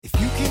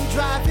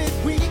drive it,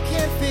 we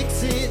can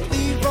fix it.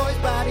 Leroy's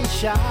Body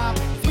Shop.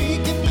 We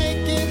can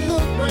make it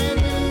look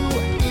brand new.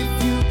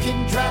 If you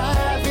can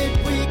drive it,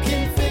 we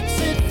can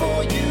fix it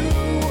for you.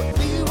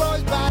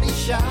 Leroy's Body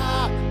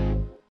Shop.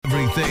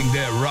 Everything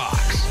that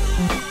rocks.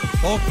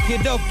 Okie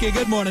dokie.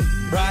 Good morning,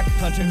 Brock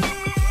Hunter.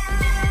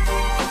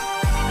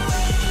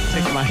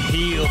 Take my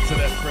heel to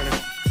that printer.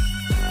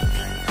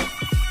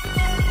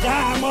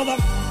 Mother.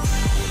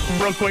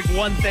 Real quick,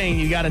 one thing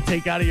you got to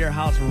take out of your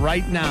house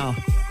right now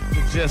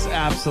to just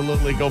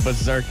absolutely go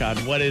berserk on.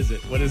 What is it?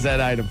 What is that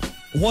item?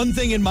 One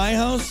thing in my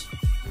house?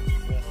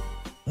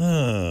 I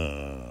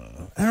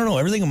don't know.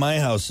 Everything in my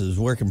house is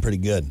working pretty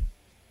good.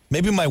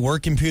 Maybe my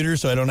work computer,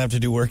 so I don't have to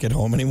do work at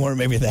home anymore.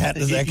 Maybe that.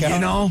 Does that count? You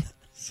know,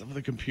 some of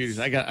the computers.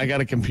 I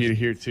got a computer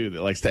here, too,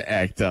 that likes to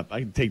act up. I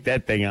can take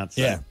that thing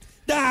outside. Yeah.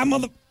 Die,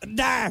 mother...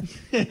 Die.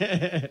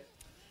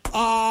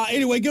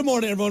 Anyway, good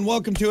morning, everyone.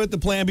 Welcome to it, the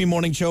Plan B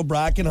Morning Show.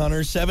 Brock and Hunter,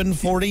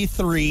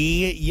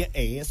 7:43.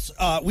 Yes.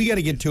 We got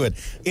to get to it.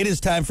 It is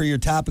time for your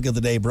topic of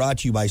the day, brought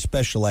to you by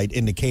Specialite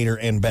in Decatur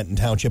and Benton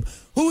Township,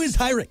 who is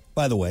hiring,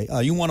 by the way.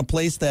 You want a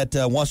place that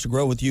wants to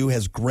grow with you,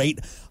 has great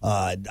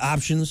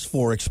options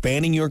for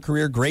expanding your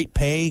career, great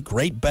pay,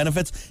 great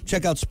benefits.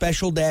 Check out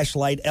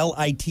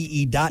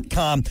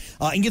special-lite.com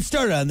and get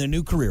started on their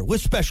new career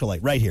with Specialite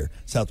right here,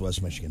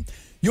 Southwest Michigan.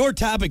 Your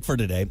topic for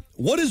today,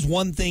 what is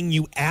one thing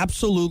you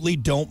absolutely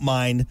don't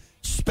mind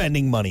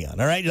spending money on?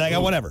 All right? Like,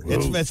 whatever.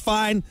 It's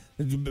fine.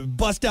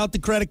 Bust out the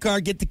credit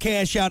card, get the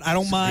cash out. I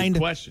don't mind.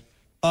 Good question.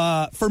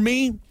 For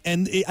me,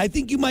 and I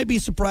think you might be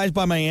surprised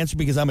by my answer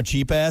because I'm a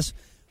cheap ass.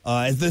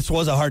 This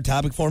was a hard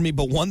topic for me,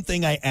 but one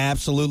thing I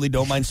absolutely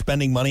don't mind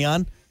spending money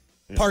on,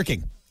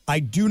 parking. I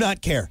do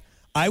not care.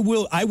 I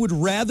would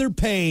rather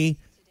pay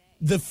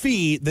the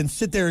fee than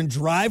sit there and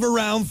drive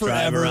around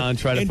forever.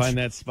 Try to find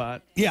that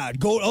spot. Yeah,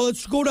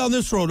 let's go down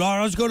this road.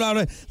 Let's go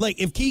down. Like,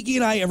 if Kiki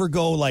and I ever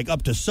go, like,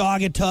 up to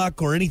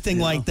Saugatuck or anything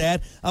like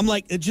that, I'm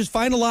like, just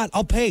find a lot.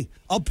 I'll pay.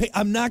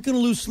 I'm not going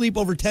to lose sleep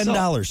over $10.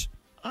 So,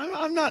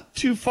 I'm not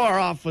too far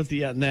off with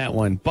you on that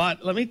one,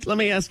 but let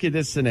me ask you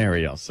this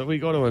scenario. So we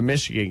go to a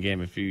Michigan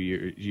game a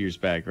few years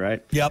back,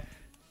 right? Yep.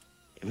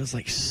 It was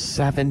like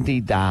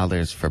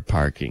 $70 for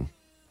parking.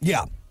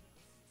 Yeah.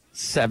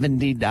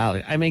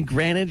 $70. I mean,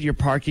 granted, you're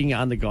parking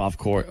on the golf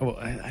course. Well,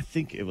 I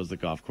think it was the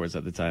golf course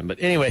at the time.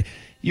 But anyway,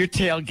 you're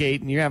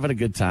tailgating, you're having a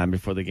good time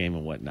before the game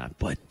and whatnot.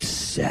 But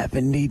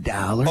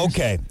 $70?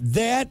 Okay,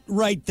 that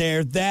right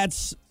there,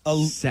 that's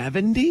a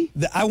 70?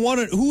 I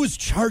wanted. Who was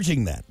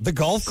charging that? The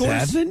golf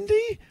course?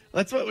 70?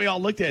 That's what we all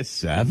looked at.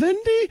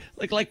 70?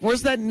 Like,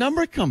 where's that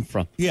number come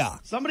from? Yeah.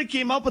 Somebody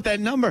came up with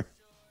that number.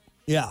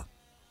 Yeah.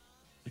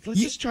 Like,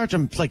 let's just charge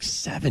them like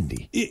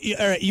 70.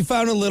 All right, you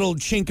found a little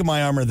chink in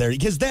my armor there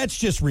because that's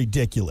just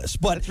ridiculous.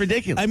 But it's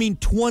ridiculous. I mean,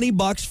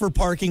 $20 for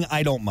parking,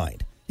 I don't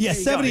mind. Yeah,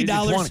 $70.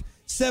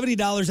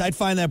 $70, I'd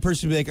find that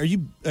person to be like, "Are you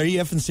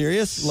effing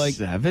serious?" Like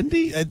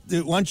 70?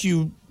 Why don't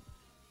you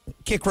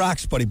kick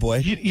rocks, buddy boy?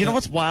 You know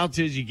what's wild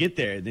too is you get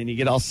there, and then you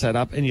get all set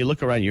up, and you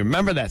look around. You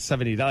remember that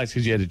 $70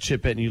 because you had to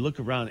chip it, and you look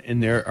around,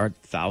 and there are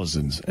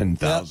thousands and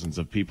thousands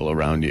of people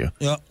around you.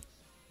 Yeah.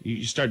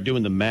 You start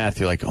doing the math.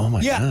 You're like, oh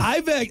my god! Yeah,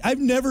 I've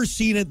never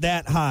seen it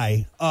that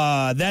high.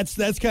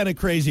 That's kind of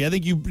crazy. I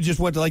think you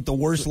just went to like the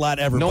worst lot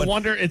ever. No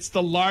wonder it's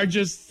the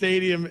largest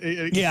stadium.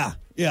 Yeah.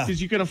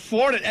 Because you can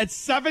afford it at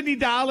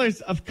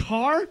 $70 a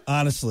car.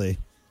 Honestly,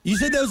 you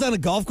said that was on a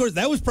golf course.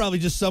 That was probably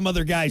just some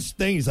other guy's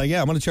thing. He's like, yeah,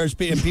 I'm going to charge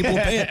pay, and people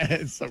pay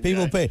it.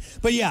 People pay.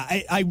 But yeah,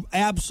 I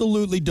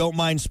absolutely don't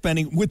mind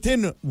spending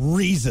within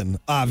reason,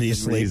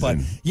 obviously. But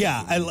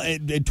yeah,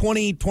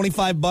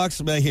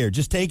 $20-$25 right here.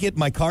 Just take it.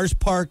 My car's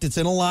parked. It's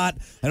in a lot.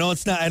 I know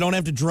it's not. I don't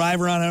have to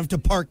drive around. I have to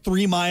park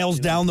 3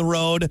 miles down the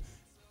road.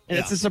 And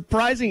it's a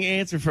surprising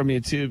answer from you,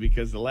 too,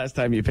 because the last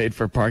time you paid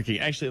for parking,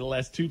 actually the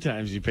last 2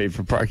 times you paid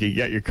for parking, you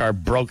got your car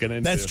broken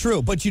into. That's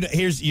true. But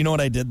you know what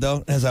I did,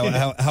 though?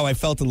 How I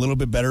felt a little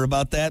bit better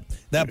about that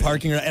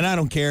parking. And I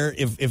don't care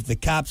if the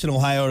cops in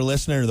Ohio are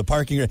listening or the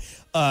parking.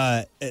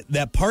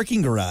 That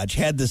parking garage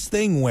had this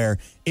thing where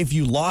if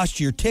you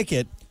lost your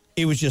ticket,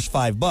 it was just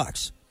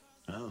 $5.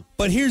 Oh.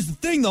 But here's the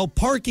thing, though.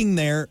 Parking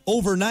there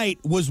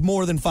overnight was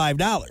more than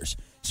 $5.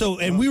 So,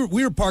 and we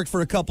were parked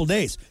for a couple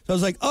days. So I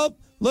was like, oh.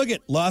 Look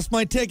it, lost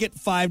my ticket,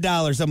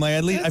 $5. I'm like,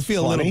 at least I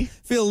feel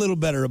a little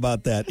better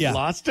about that. Yeah,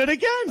 lost it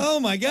again. Oh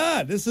my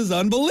God, this is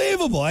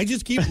unbelievable! I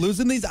just keep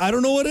losing these. I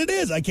don't know what it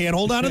is. I can't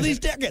hold on to these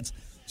tickets.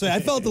 So I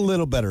felt a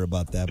little better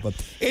about that. But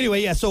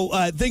anyway, yeah. So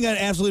thing I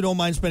absolutely don't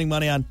mind spending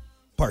money on,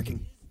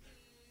 parking.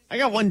 I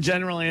got one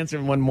general answer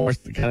and one more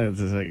kind of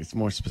it's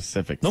more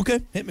specific. Okay,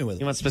 hit me with it.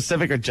 You want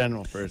specific or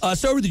general first?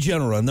 Start with the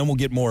general, and then we'll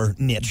get more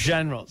niche.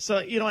 General. So,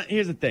 you know what?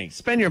 Here's the thing.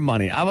 Spend your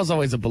money. I was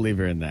always a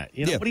believer in that.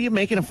 You know, What are you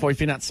making it for if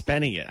you're not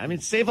spending it? I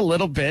mean, save a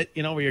little bit,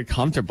 where you're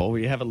comfortable,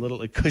 where you have a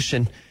little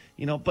cushion,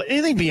 But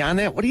anything beyond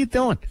that, what are you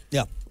doing?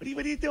 Yeah.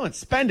 What are you doing?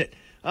 Spend it.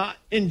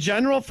 In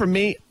general, for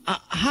me,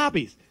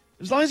 hobbies.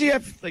 As long as you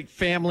have, like,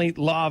 family,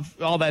 love,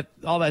 all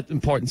that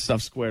important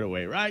stuff squared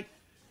away, right?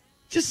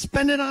 Just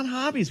spend it on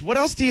hobbies. What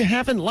else do you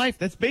have in life?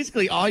 That's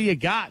basically all you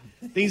got.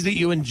 Things that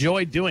you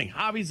enjoy doing.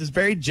 Hobbies is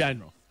very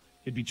general.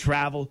 Could be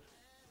travel.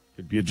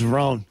 Could be a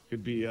drone.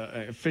 Could be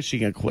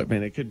fishing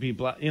equipment. It could be,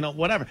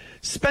 whatever.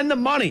 Spend the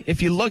money.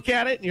 If you look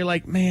at it and you're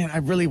like, man, I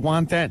really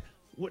want that.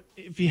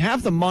 If you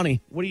have the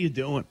money, what are you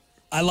doing?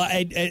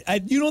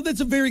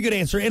 That's a very good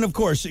answer. And, of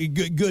course,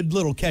 good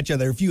little catch out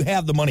there. If you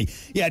have the money.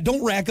 Yeah,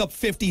 don't rack up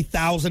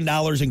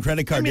 $50,000 in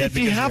credit card debt. If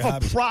you have a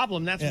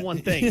problem, that's one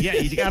thing. Yeah,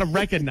 you got to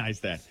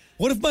recognize that.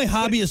 What if my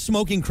hobby is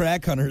smoking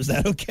crack, Hunter? Is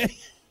that okay?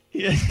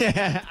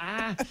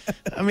 Yeah,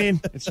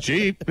 it's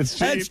cheap.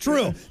 That's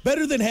true.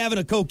 Better than having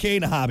a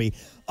cocaine hobby.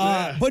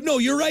 But no,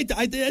 you're right.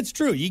 That's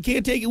true. You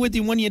can't take it with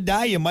you when you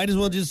die. You might as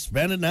well just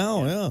spend it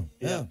now.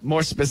 Yeah.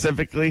 More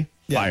specifically,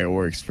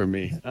 fireworks for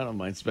me. I don't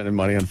mind spending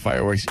money on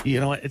fireworks. You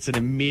know what? It's an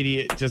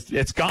immediate,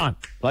 it's gone.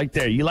 Like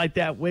there. You light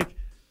that wick,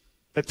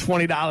 that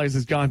 $20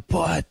 is gone.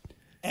 But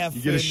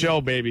you get a show,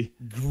 baby.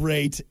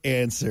 Great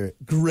answer.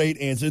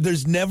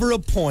 There's never a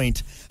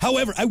point.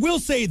 However, I will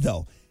say,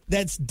 though,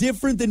 that's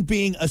different than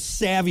being a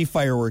savvy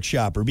fireworks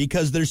shopper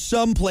because there's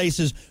some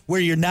places where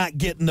you're not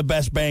getting the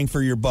best bang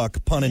for your buck,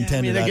 pun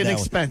intended. They're getting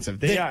expensive.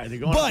 They're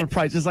going up for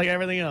price just like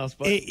everything else.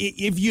 But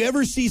if you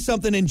ever see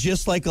something in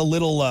just like a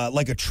little,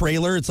 like a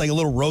trailer, it's like a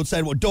little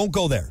roadside, don't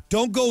go there.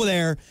 Don't go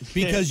there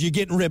because you're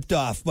getting ripped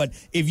off. But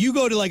if you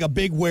go to like a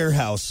big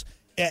warehouse,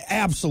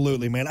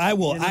 absolutely, man. I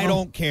will. I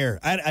don't care.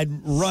 I'd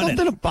run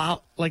something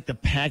about like the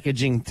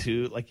packaging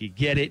too. Like you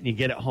get it and you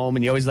get it home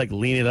and you always like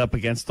lean it up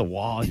against the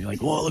wall and you're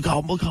like, "Whoa, look how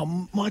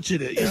much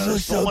it is!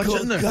 There's so much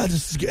in there." God,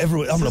 this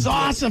is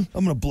awesome.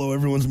 I'm gonna blow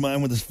everyone's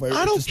mind with this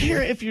fireworks. I don't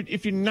care if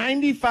you're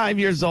 95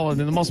 years old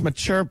and the most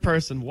mature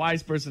person,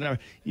 wise person ever.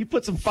 You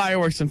put some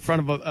fireworks in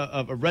front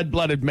of a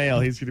red-blooded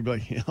male, he's gonna be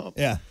like,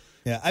 yeah.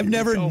 Yeah, I've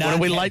never. When are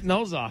we lighting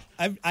those off?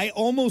 I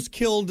almost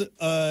killed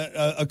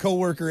a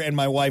coworker and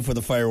my wife with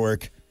a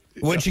firework,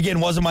 which again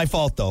wasn't my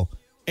fault though,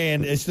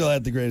 and I still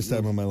had the greatest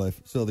time of my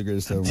life. Still the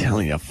greatest time. I'm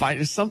telling you,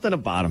 there's something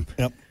about them.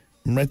 Yep,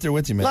 I'm right there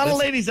with you, man. A lot of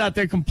ladies out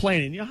there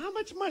complaining. How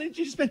much money did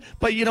you spend?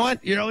 But you know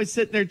what? You're always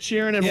sitting there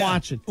cheering and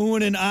watching,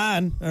 oohing and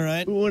on. All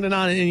right, oohing and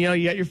on, and you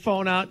got your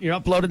phone out. You're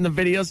uploading the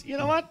videos. You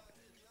know what?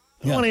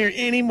 I don't want to hear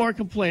any more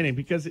complaining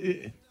because.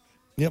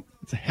 Yep.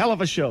 It's a hell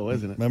of a show,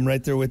 isn't it? I'm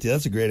right there with you.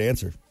 That's a great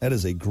answer. That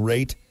is a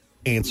great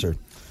answer.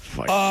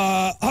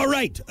 All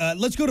right.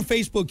 Let's go to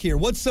Facebook here.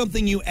 What's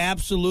something you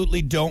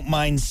absolutely don't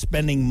mind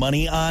spending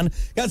money on?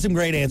 Got some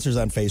great answers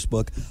on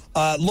Facebook.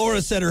 Laura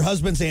said her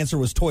husband's answer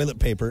was toilet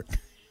paper.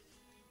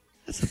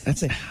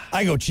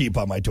 I go cheap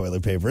on my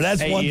toilet paper.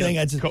 That's one thing.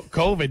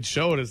 COVID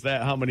showed us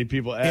that, how many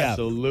people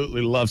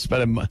absolutely love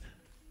spending money.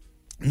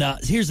 Now,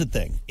 here's the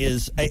thing,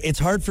 is it's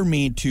hard for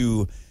me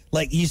to...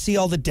 Like, you see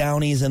all the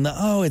Downies and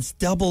it's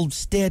double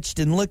stitched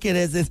and look at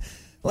it. It's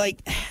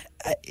like,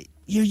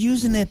 you're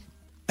using it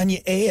on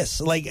your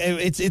ass. Like,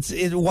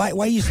 why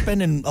are you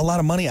spending a lot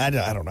of money? I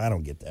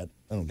don't get that.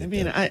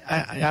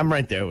 I'm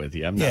right there with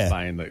you. I'm not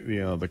buying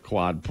the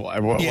quad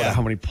ply.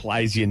 How many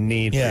plies you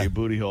need for your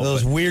booty hole.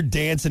 Those weird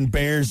dancing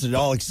bears are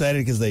all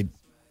excited because they...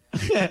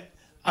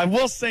 I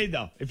will say,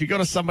 though, if you go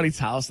to somebody's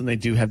house and they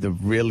do have the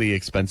really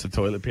expensive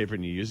toilet paper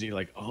and you use it, you're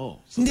like, oh.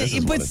 So this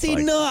is but see,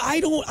 like. No, I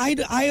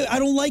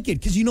don't like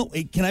it because,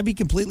 can I be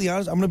completely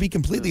honest? I'm going to be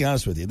completely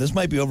honest with you. This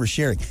might be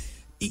oversharing.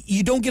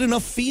 You don't get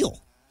enough feel.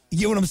 You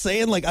get what I'm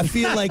saying? Like, I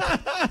feel like,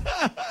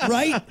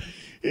 right?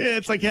 Yeah,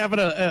 it's like having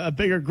a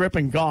bigger grip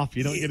in golf.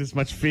 You don't get as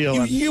much feel.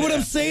 You hear what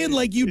I'm saying?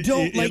 Like, you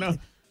don't,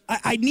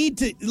 I need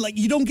to,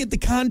 you don't get the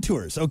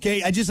contours,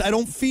 okay? I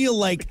don't feel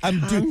like I'm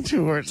doing...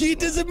 Contours. Gee,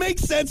 does it make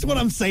sense what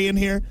I'm saying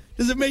here?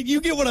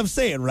 You get what I'm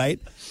saying, right?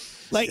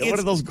 Like, what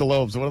are those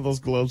globes? What are those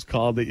globes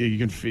called that you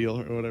can feel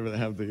or whatever? They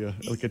have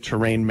like a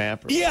terrain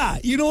map. Yeah,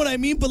 you know what I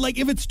mean? But,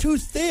 if it's too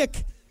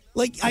thick,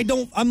 I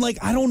don't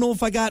know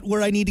if I got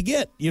where I need to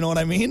get. You know what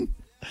I mean?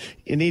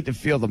 You need to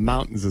feel the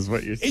mountains is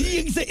what you're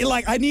saying.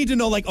 I need to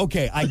know,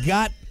 okay, I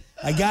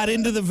got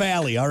into the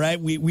valley, all right?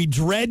 We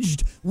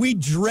dredged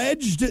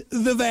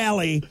the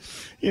valley.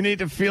 You need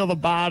to feel the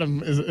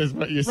bottom is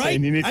what you're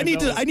saying. You I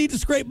need to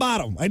scrape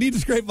bottom. I need to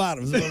scrape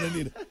bottom is what I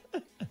need.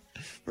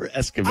 We're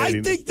excavating.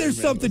 I think there's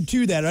something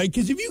to that, right?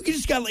 Because if you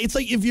just got, it's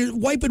like if you're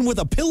wiping with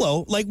a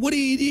pillow, what do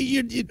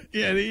you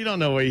you don't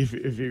know if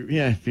you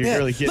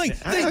really get.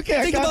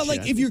 Think about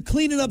if you're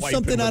cleaning up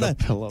something on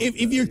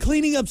if you're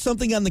cleaning up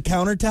something on the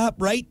countertop,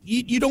 right?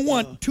 You don't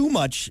want too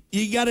much.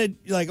 You got to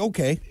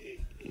okay.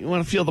 You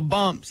want to feel the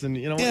bumps, and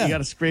you got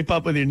to scrape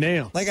up with your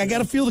nail. I got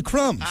to feel the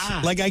crumbs.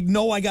 I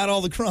know I got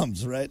all the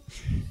crumbs, right?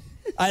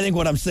 I think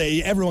what I'm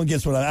saying, everyone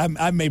gets what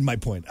I made my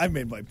point. I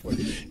made my point.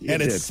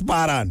 It's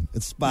spot on.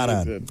 It's spot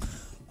on.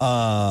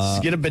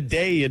 Just get a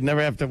bidet, you'd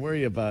never have to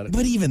worry about it.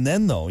 But even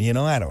then, though,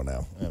 I don't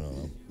know.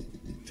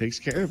 Takes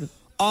care of it.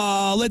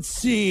 Let's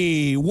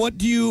see. What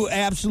do you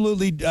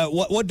absolutely,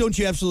 what don't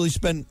you absolutely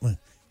spend...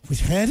 We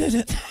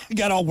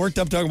got all worked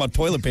up talking about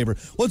toilet paper.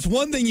 What's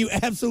one thing you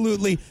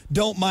absolutely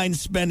don't mind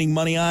spending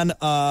money on?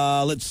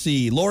 Let's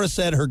see. Laura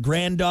said her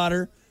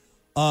granddaughter.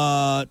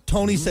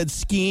 Tony said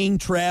skiing,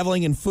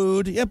 traveling, and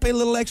food. Yeah, pay a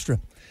little extra.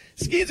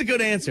 Skiing's a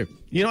good answer.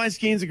 You know why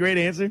skiing's a great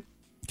answer?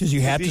 Because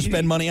you have to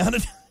spend money on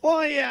it?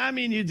 Well, yeah, I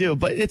mean, you do,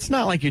 but it's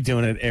not like you're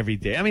doing it every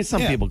day. I mean,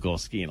 some people go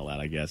skiing a lot,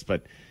 I guess,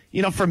 but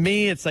for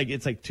me, it's like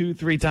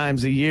 2-3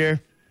 times a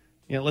year.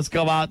 Let's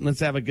go out and let's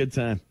have a good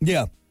time.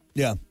 Yeah.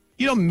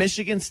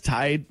 Michigan's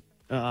tied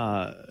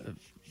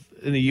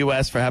in the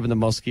U.S. for having the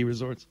most ski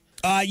resorts.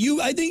 I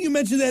think you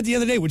mentioned that the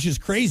other day, which is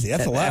crazy.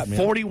 That's a lot, man.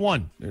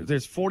 41.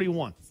 There's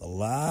 41. That's a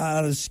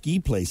lot of ski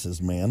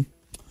places, man.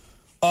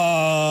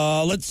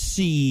 Let's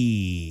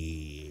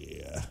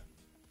see.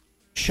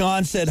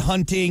 Sean said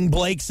hunting.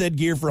 Blake said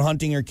gear for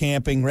hunting or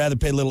camping. Rather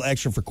pay a little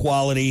extra for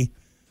quality.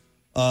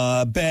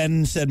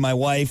 Ben said my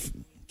wife.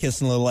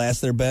 Kissing a little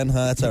ass there, Ben.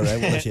 Huh? That's all right.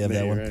 We'll let you have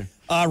that one.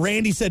 Right.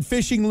 Randy said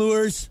fishing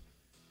lures.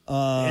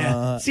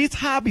 See, it's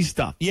hobby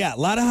stuff. Yeah, a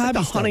lot of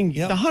hobby stuff.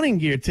 The hunting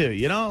gear, too,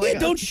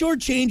 don't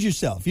shortchange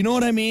yourself. You know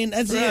what I mean?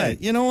 That's right.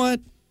 it. You know what?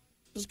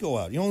 Just go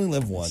out. You only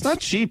live once. It's not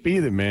cheap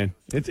either, man.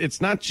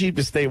 It's not cheap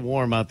to stay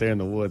warm out there in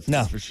the woods. No.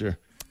 That's for sure.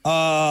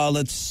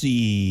 Let's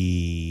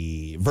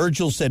see.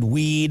 Virgil said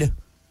weed.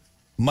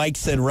 Mike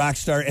said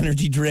Rockstar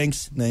energy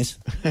drinks. Nice.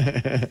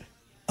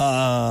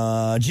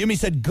 Jimmy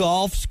said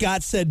golf.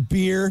 Scott said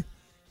beer.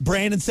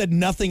 Brandon said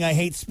nothing. I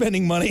hate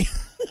spending money.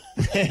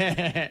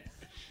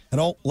 I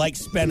don't like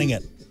spending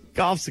it.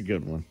 Golf's a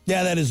good one.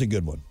 Yeah, that is a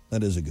good one.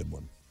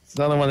 It's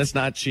another one that's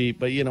not cheap,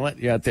 but you know what?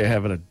 You're out there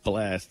having a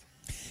blast.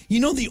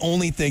 The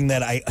only thing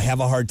that I have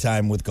a hard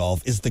time with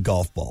golf is the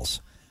golf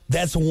balls.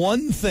 That's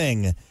one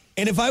thing.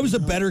 And if I was a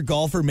better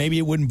golfer, maybe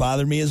it wouldn't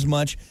bother me as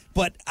much.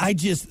 But I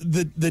just,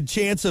 the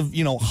chance of,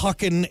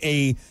 hucking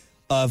a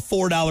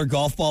 $4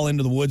 golf ball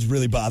into the woods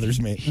really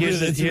bothers me. Here's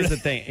the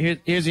thing.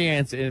 Here's the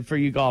answer for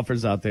you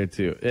golfers out there,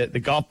 too. The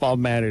golf ball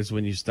matters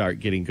when you start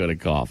getting good at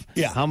golf.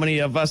 Yeah. How many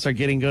of us are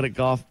getting good at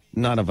golf?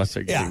 None of us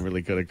are getting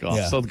really good at golf.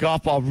 Yeah. So the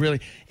golf ball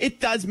it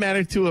does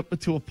matter to a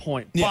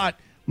point. Yeah. But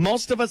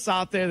most of us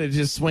out there that are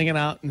just swinging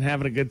out and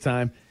having a good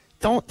time,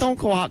 don't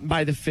go out and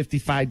buy the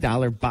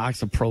 $55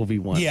 box of Pro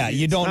V1. Yeah,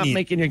 you it's don't not need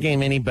making your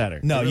game any better.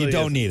 No, really you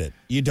don't need it.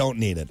 You don't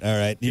need it. All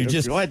right, you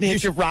just go ahead and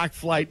hit your rock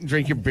flight and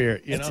drink your beer.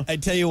 I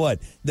tell you what,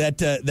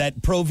 that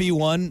Pro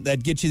V1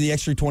 that gets you the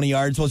extra 20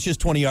 yards. Well, it's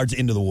just 20 yards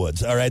into the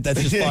woods. All right,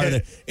 that's just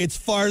farther. It's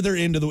farther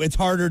into the. It's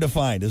harder to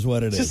find, is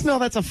what it is. Just know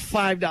that's a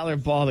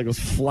 $5 ball that goes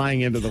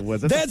flying into the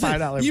woods. That's a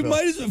 $5 You bill.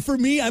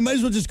 I might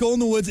as well just go in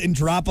the woods and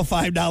drop a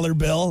 $5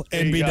 bill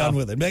and be done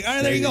with it. Like, all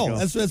right, there you go.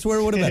 That's where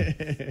it would have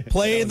been.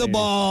 Play the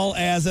ball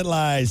as it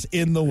lies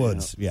in the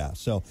woods. Yeah,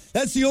 so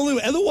that's the only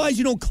way. Otherwise,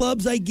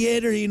 clubs I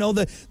get, or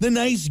the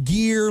nice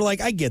gear. Like,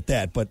 I get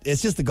that, but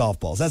it's just the golf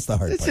balls. That's the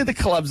hard part. The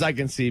clubs I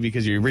can see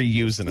because you're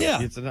reusing them. Yeah.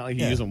 It's not like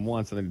you use them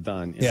once and they're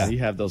done. Yeah. You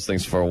have those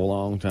things for a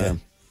long time.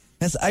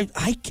 Yeah.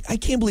 I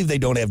can't believe they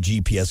don't have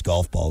GPS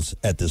golf balls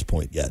at this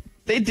point yet.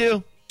 They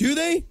do. Do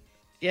they?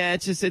 Yeah,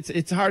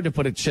 it's hard to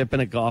put a chip in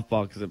a golf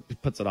ball because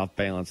it puts it off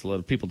balance a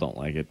little. People don't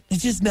like it.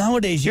 It's just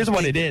nowadays. Here's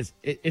what it is.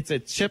 It's a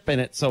chip in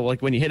it. So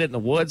like when you hit it in the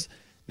woods,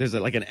 there's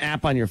like an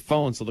app on your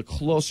phone. So the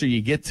closer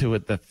you get to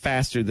it, the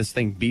faster this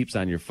thing beeps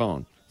on your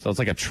phone. So it's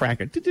like a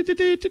tracker,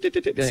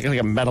 like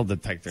a metal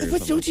detector.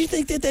 But don't you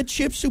think that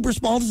chip's super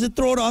small? Does it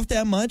throw it off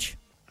that much?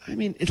 I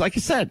mean, it's like I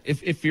said,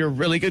 if you're a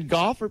really good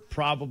golfer,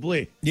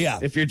 probably. Yeah.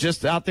 If you're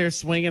just out there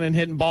swinging and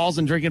hitting balls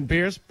and drinking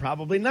beers,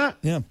 probably not.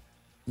 Yeah.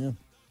 I'm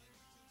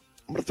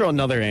going to throw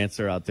another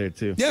answer out there,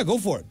 too. Yeah, go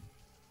for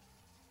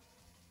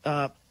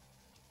it.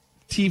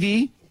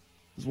 TV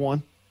is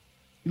one.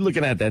 You're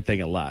looking at that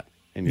thing a lot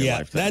in your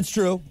lifetime. Yeah,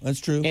 that's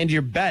true. And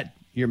your bed,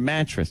 your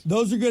mattress.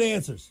 Those are good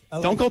answers.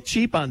 Don't go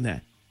cheap on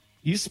that.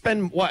 You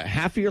spend,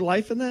 half of your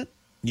life in that?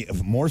 Yeah,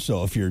 more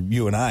so if you're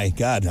you and I.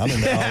 God, I'm in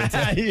there all the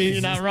time.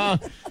 You're not wrong.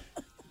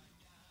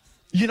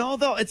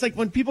 Though, it's like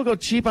when people go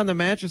cheap on the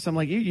mattress, I'm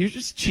like, you're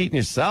just cheating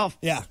yourself.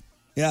 Yeah.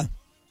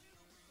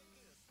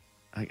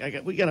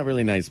 We got a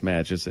really nice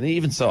mattress, and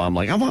even so, I'm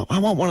like, I want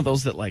one of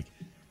those that like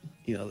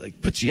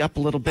puts you up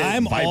a little bit,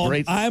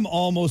 vibrates. I'm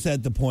almost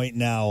at the point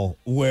now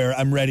where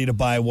I'm ready to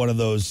buy one of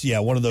those. Yeah,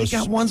 one of those. You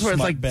got ones where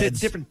it's like beds.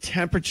 Different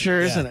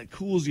temperatures, and it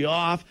cools you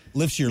off,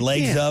 lifts your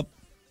legs up.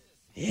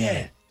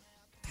 Yeah.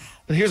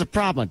 But here's a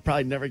problem: I'd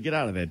probably never get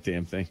out of that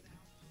damn thing.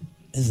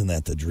 Isn't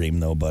that the dream,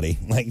 though, buddy?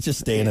 Like just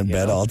staying in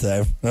bed all the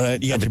time. All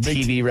right, you got your big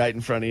TV right in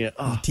front of you.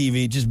 Oh.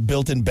 TV, just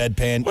built-in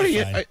bedpan. What are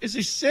you? Is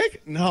he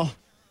sick? No,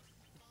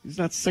 he's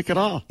not sick at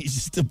all. He's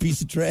just a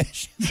piece of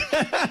trash.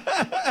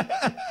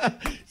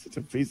 Such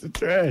a piece of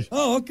trash.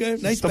 Oh, okay.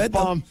 Nice bed,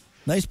 though.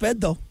 Nice bed,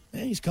 though.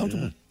 Yeah, he's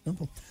comfortable. Yeah.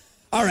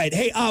 All right.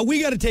 Hey,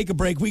 we got to take a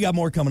break. We got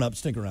more coming up.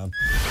 Stick around.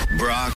 Brock